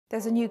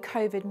There's a new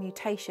COVID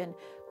mutation,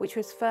 which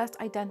was first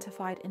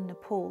identified in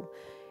Nepal.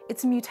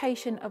 It's a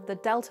mutation of the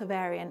Delta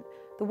variant,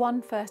 the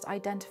one first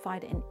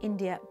identified in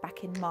India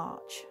back in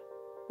March.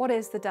 What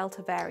is the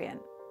Delta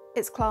variant?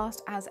 It's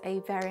classed as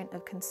a variant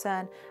of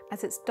concern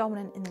as it's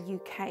dominant in the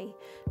UK.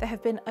 There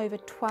have been over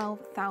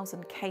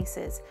 12,000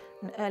 cases,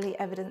 and early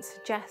evidence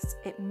suggests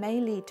it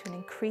may lead to an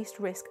increased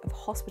risk of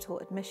hospital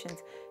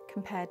admissions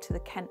compared to the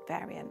Kent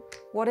variant.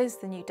 What is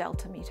the new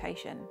Delta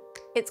mutation?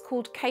 It's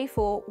called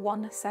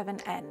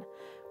K417N,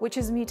 which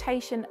is a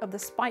mutation of the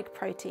spike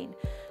protein.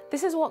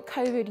 This is what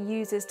COVID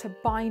uses to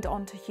bind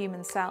onto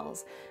human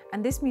cells,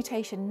 and this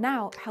mutation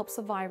now helps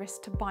the virus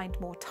to bind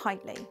more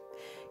tightly.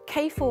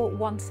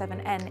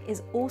 K417N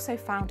is also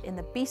found in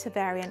the beta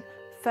variant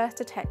first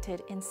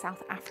detected in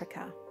South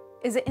Africa.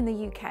 Is it in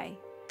the UK?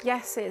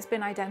 Yes, it's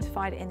been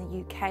identified in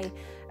the UK,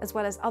 as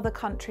well as other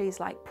countries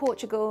like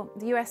Portugal,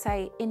 the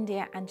USA,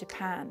 India and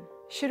Japan.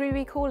 Should we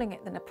be calling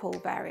it the Nepal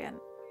variant?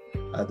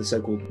 The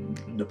so-called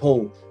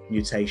Nepal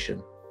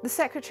mutation. The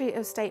Secretary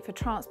of State for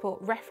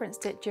Transport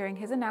referenced it during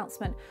his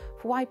announcement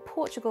for why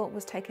Portugal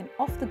was taken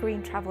off the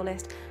green travel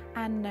list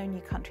and no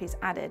new countries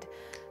added.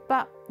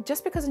 But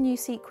just because a new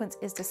sequence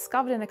is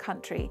discovered in a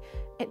country,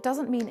 it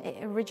doesn't mean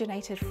it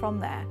originated from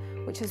there,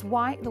 which is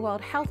why the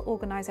World Health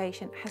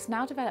Organization has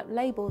now developed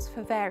labels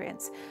for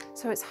variants,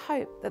 so it's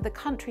hoped that the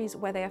countries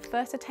where they are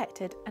first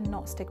detected are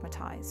not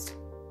stigmatized.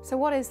 So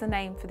what is the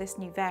name for this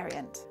new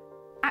variant?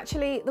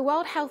 Actually, the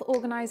World Health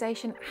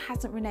Organization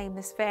hasn't renamed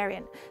this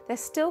variant. They're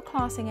still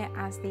classing it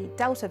as the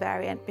Delta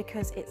variant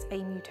because it's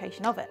a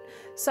mutation of it.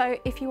 So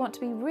if you want to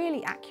be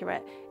really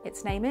accurate,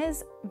 its name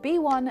is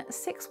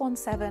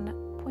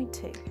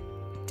B1617.2.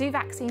 Do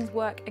vaccines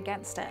work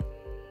against it?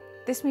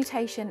 This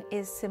mutation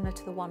is similar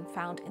to the one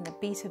found in the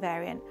beta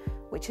variant,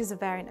 which is a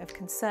variant of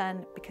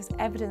concern because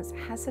evidence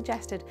has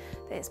suggested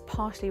that it's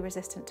partially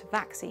resistant to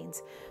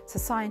vaccines, so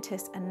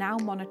scientists are now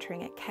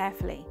monitoring it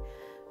carefully.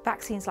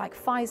 Vaccines like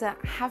Pfizer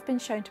have been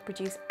shown to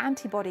produce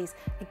antibodies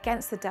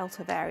against the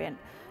Delta variant,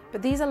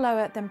 but these are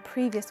lower than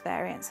previous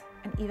variants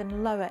and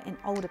even lower in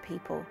older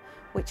people,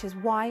 which is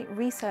why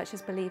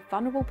researchers believe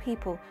vulnerable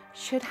people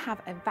should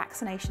have a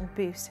vaccination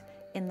boost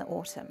in the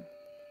autumn.